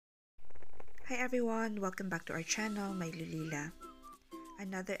Hi everyone, welcome back to our channel, my Lulila.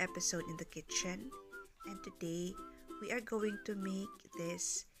 Another episode in the kitchen, and today we are going to make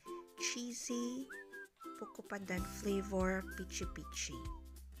this cheesy Buko Pandan flavor Pichi Pichi.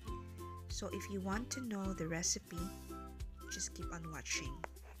 So if you want to know the recipe, just keep on watching.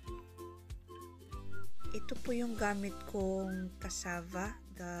 Ito po yung gamit kong cassava,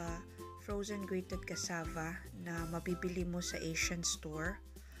 the frozen grated cassava na mabibili mo sa Asian store.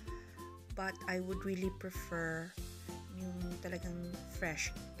 But I would really prefer yung talagang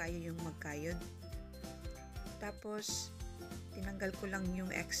fresh, tayo yung magkayod. Tapos, tinanggal ko lang yung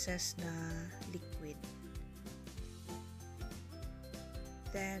excess na liquid.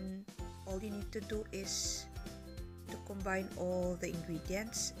 Then, all you need to do is to combine all the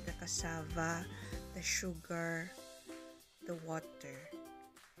ingredients, the cassava, the sugar, the water.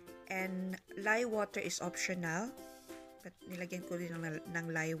 And lye water is optional. But nilagyan ko din ng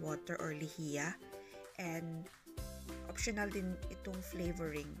lye water or lihiya. And optional din itong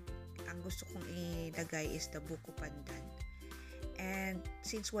flavoring. Ang gusto kong ilagay is the Buko Pandan. And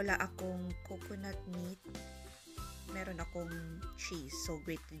since wala akong coconut meat, meron akong cheese. So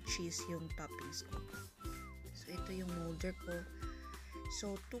grated cheese yung toppings ko. So ito yung molder ko.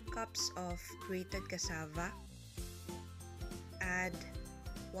 So 2 cups of grated cassava. Add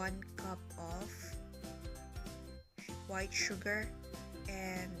 1 cup of white sugar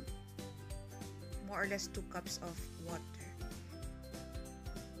and more or less 2 cups of water.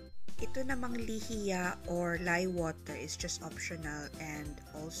 Ito namang lihiya or lye water is just optional, and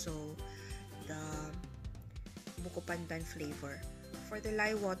also the Buko Pandan flavor. For the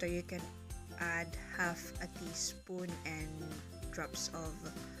lye water, you can add half a teaspoon and drops of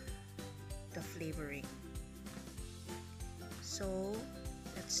the flavoring. So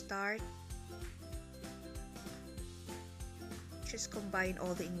let's start. Just combine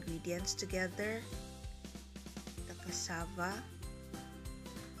all the ingredients together, the cassava,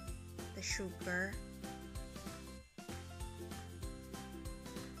 the sugar,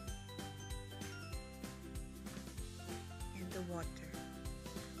 and the water.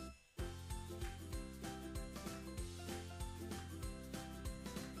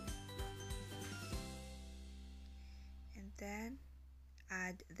 And then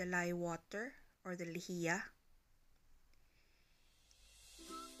add the lye water or the lihiya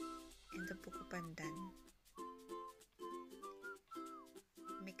and the Buko Pandan.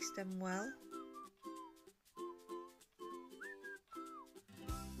 Mix them well.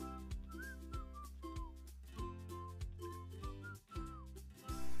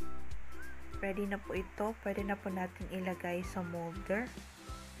 Ready na po ito. Pwede na po natin ilagay sa molder.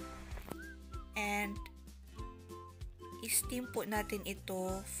 And i-steam po natin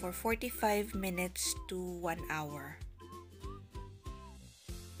ito for 45 minutes to 1 hour.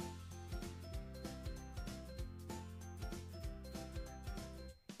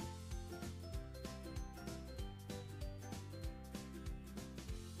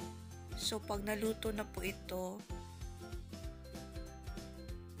 So, pag naluto na po ito,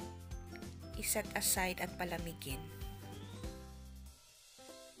 iset aside at palamigin.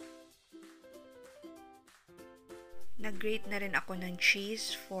 Nag-grate na rin ako ng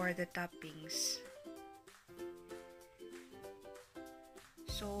cheese for the toppings.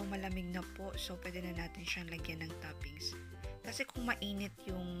 So, malamig na po. So, pwede na natin siyang lagyan ng toppings. Kasi kung mainit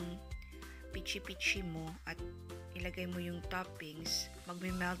yung Pichi Pichi mo at ilagay mo yung toppings,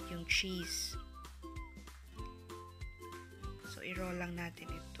 magme-melt yung cheese. So, i-roll lang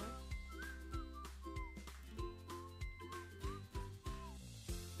natin ito.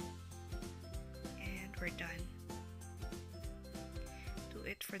 And we're done. Do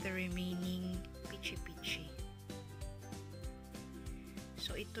it for the remaining Pichi Pichi.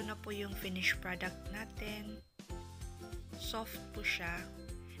 So, ito na po yung finished product natin. Soft po siya.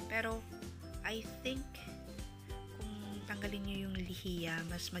 Pero, I think kung tanggalin nyo yung lihiya,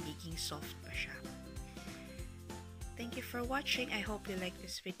 mas magiging soft pa siya. Thank you for watching. I hope you like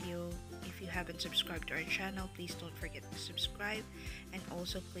this video. If you haven't subscribed to our channel, please don't forget to subscribe and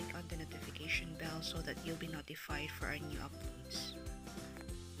also click on the notification bell so that you'll be notified for our new uploads.